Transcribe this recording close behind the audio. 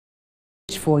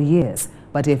4 years.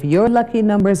 But if your lucky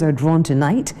numbers are drawn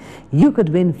tonight, you could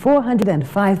win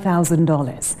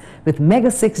 $405,000 with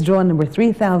Mega 6 draw number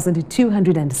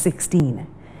 3216.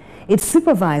 It's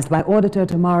supervised by Auditor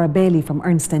Tamara Bailey from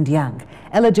Ernst & Young.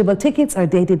 Eligible tickets are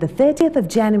dated the 30th of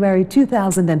January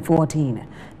 2014.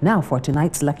 Now for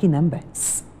tonight's lucky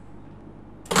numbers.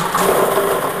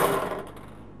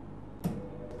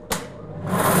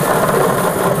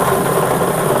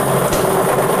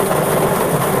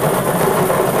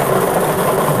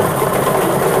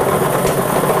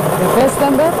 First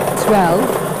number, 12.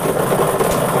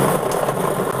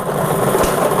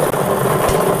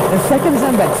 The second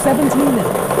number, 17.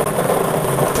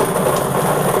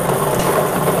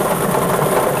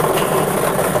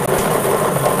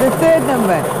 The third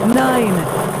number, 9.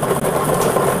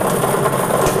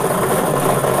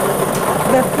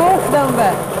 The fourth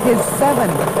number is 7.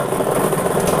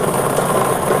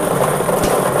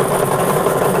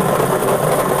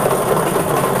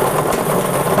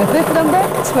 The fifth number,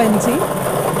 20.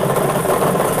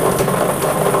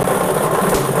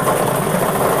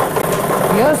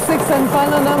 Your sixth and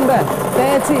final number,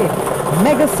 30.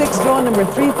 Mega 6 draw number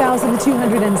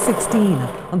 3216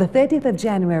 on the 30th of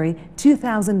January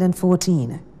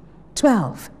 2014.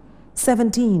 12,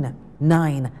 17,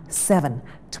 9, 7,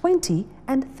 20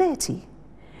 and 30.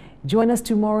 Join us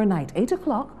tomorrow night, 8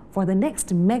 o'clock, for the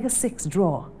next Mega 6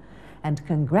 draw. And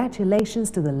congratulations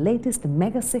to the latest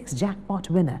Mega 6 jackpot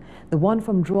winner, the one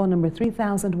from draw number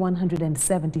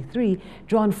 3173,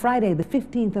 drawn Friday the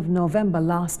 15th of November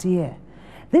last year.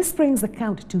 This brings the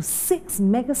count to 6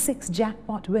 Mega 6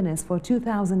 jackpot winners for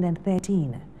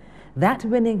 2013. That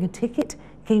winning ticket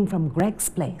came from Greg's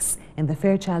Place in the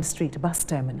Fairchild Street bus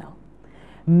terminal.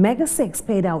 Mega 6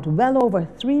 paid out well over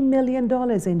 $3 million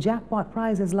in jackpot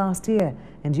prizes last year,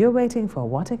 and you're waiting for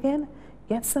what again?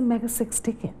 Get some Mega 6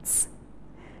 tickets.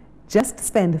 Just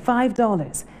spend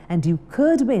 $5 and you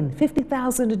could win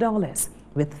 $50,000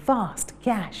 with Fast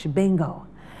Cash Bingo.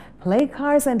 Play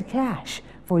cars and cash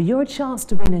for your chance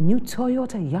to win a new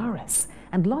Toyota Yaris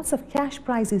and lots of cash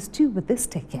prizes too with this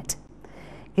ticket.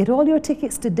 Get all your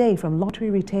tickets today from lottery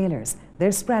retailers.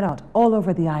 They're spread out all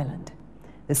over the island.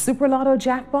 The Super Lotto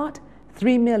jackpot,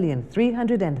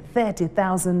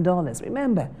 $3,330,000.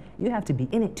 Remember, you have to be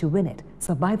in it to win it,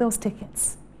 so buy those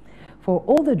tickets. For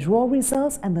all the draw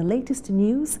results and the latest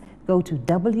news, go to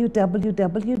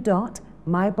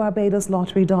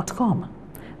www.mybarbadoslottery.com.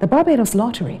 The Barbados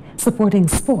Lottery, supporting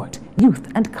sport, youth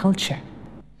and culture.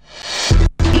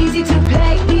 Easy to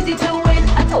play, easy to win.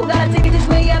 I told that I take it this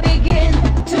way I begin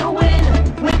to win.